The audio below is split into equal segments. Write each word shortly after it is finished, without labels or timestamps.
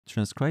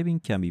Transcribing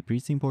can be a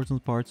pretty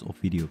important part of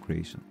video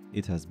creation.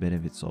 It has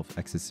benefits of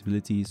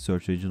accessibility,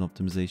 search engine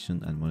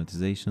optimization and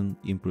monetization,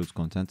 improved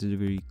content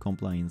delivery,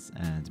 compliance,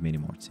 and many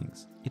more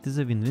things. It is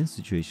a win-win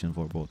situation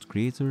for both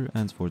creator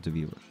and for the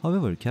viewer.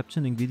 However,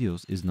 captioning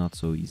videos is not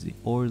so easy,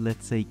 or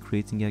let's say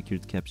creating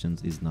accurate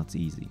captions is not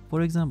easy.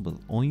 For example,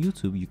 on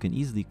YouTube you can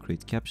easily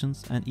create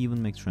captions and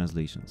even make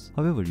translations.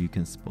 However, you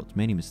can spot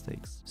many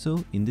mistakes.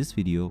 So in this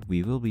video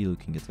we will be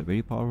looking at a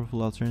very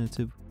powerful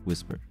alternative,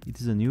 Whisper.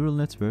 It is a neural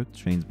network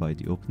trained by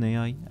the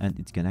OpenAI and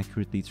it can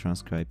accurately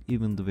transcribe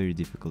even the very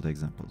difficult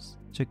examples.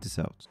 Check this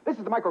out. This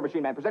is the Micro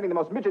Machine Man presenting the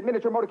most midget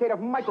miniature motorcade of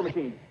Micro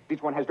Machines.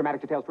 Each one has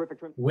dramatic details, terrific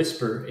trim.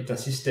 Whisper est un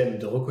système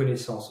de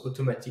reconnaissance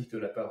automatique de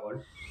la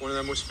parole. One of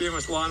the most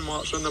famous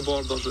landmarks on the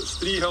borders, it's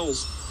 3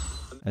 hills.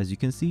 As you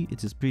can see,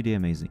 it is pretty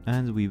amazing,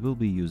 and we will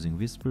be using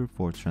Whisper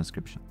for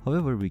transcription.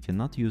 However, we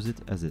cannot use it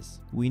as is.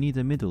 We need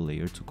a middle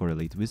layer to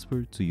correlate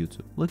Whisper to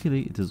YouTube.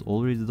 Luckily, it is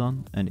already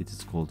done and it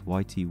is called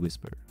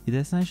YTWhisper. It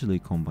essentially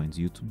combines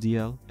YouTube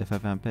DL,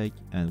 FFmpeg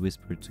and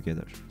Whisper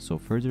together. So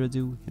further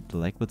ado, hit the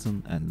like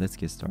button and let's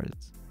get started.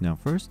 Now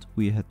first,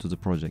 we head to the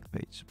project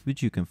page,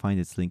 which you can find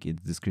its link in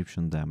the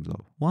description down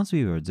below. Once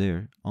we are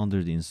there,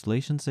 under the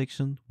installation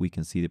section, we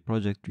can see the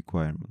project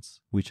requirements,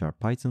 which are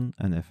Python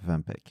and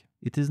FFmpeg.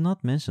 It is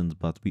not mentioned,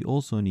 but we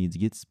also need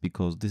gits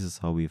because this is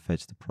how we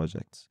fetch the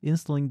projects.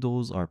 Installing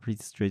those are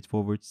pretty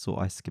straightforward, so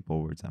I skip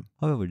over them.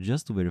 However,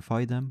 just to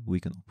verify them, we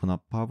can open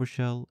up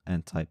PowerShell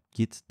and type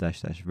git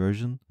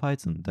 --version,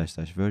 python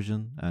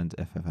 --version and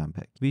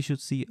ffmpeg. We should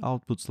see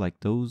outputs like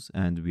those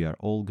and we are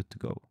all good to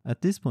go.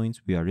 At this point,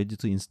 we are ready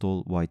to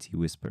install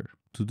YTWhisper.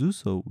 To do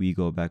so, we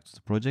go back to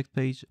the project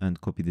page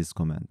and copy this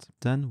command.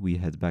 Then we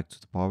head back to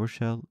the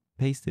PowerShell,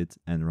 paste it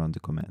and run the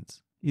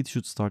command. It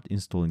should start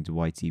installing the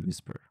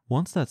YTWhisper.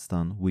 Once that's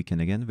done, we can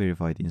again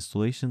verify the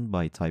installation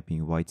by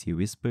typing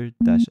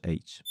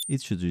YTWhisper-h.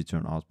 It should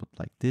return output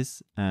like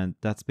this, and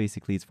that's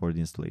basically it for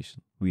the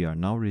installation. We are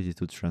now ready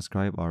to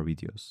transcribe our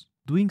videos.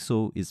 Doing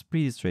so is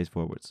pretty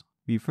straightforward.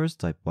 We first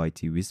type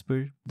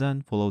YTWhisper,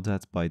 then follow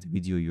that by the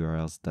video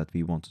URLs that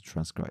we want to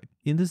transcribe.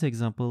 In this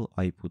example,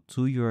 I put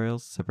 2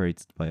 URLs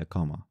separated by a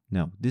comma.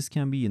 Now, this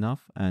can be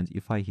enough, and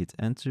if I hit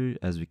enter,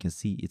 as we can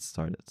see, it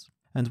started.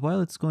 And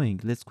while it's going,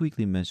 let's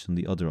quickly mention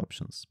the other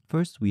options.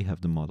 First, we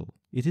have the model.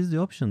 It is the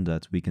option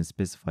that we can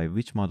specify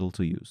which model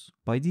to use.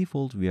 By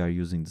default, we are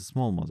using the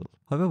small model.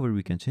 However,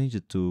 we can change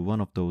it to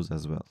one of those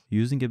as well.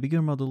 Using a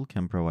bigger model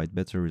can provide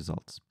better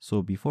results.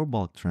 So before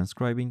bulk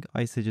transcribing,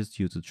 I suggest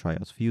you to try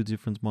out a few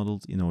different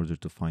models in order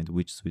to find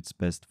which suits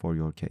best for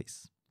your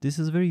case. This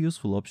is a very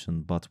useful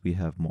option, but we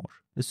have more.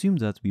 Assume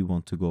that we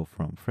want to go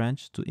from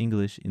French to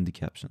English in the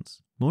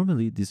captions.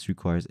 Normally, this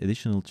requires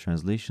additional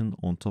translation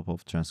on top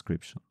of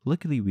transcription.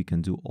 Luckily, we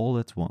can do all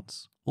at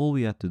once. All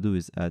we have to do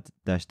is add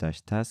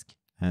 --task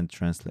and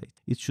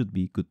translate. It should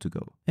be good to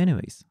go.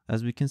 Anyways,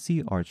 as we can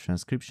see, our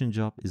transcription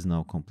job is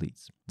now complete.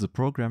 The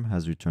program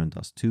has returned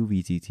us 2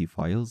 VTT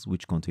files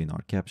which contain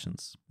our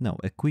captions. Now,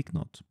 a quick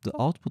note. The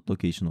output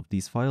location of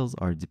these files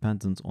are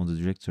dependent on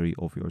the directory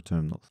of your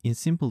terminal. In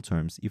simple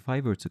terms, if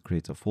I were to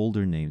create a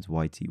folder named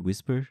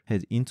YTWhisper,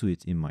 head into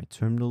it in my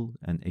terminal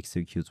and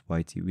execute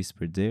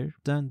YTWhisper there,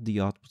 then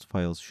the output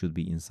files should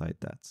be inside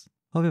that.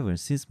 However,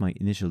 since my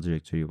initial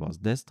directory was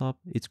desktop,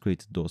 it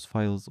created those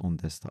files on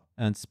desktop.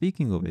 And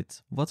speaking of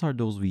it, what are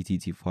those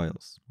VTT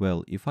files?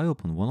 Well, if I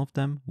open one of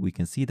them, we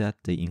can see that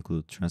they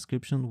include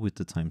transcription with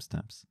the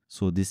timestamps.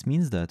 So this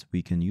means that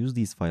we can use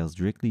these files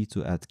directly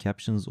to add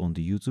captions on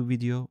the YouTube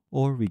video,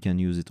 or we can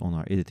use it on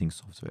our editing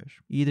software.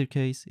 Either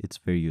case, it's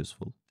very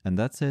useful. And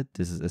that's it,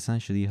 this is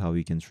essentially how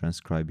you can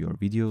transcribe your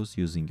videos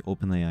using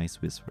OpenAI's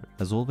Whisper.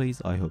 As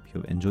always, I hope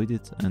you enjoyed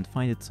it and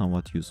find it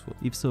somewhat useful.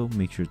 If so,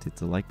 make sure to hit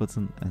the like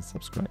button and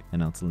subscribe.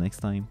 And until next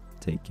time,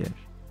 take care.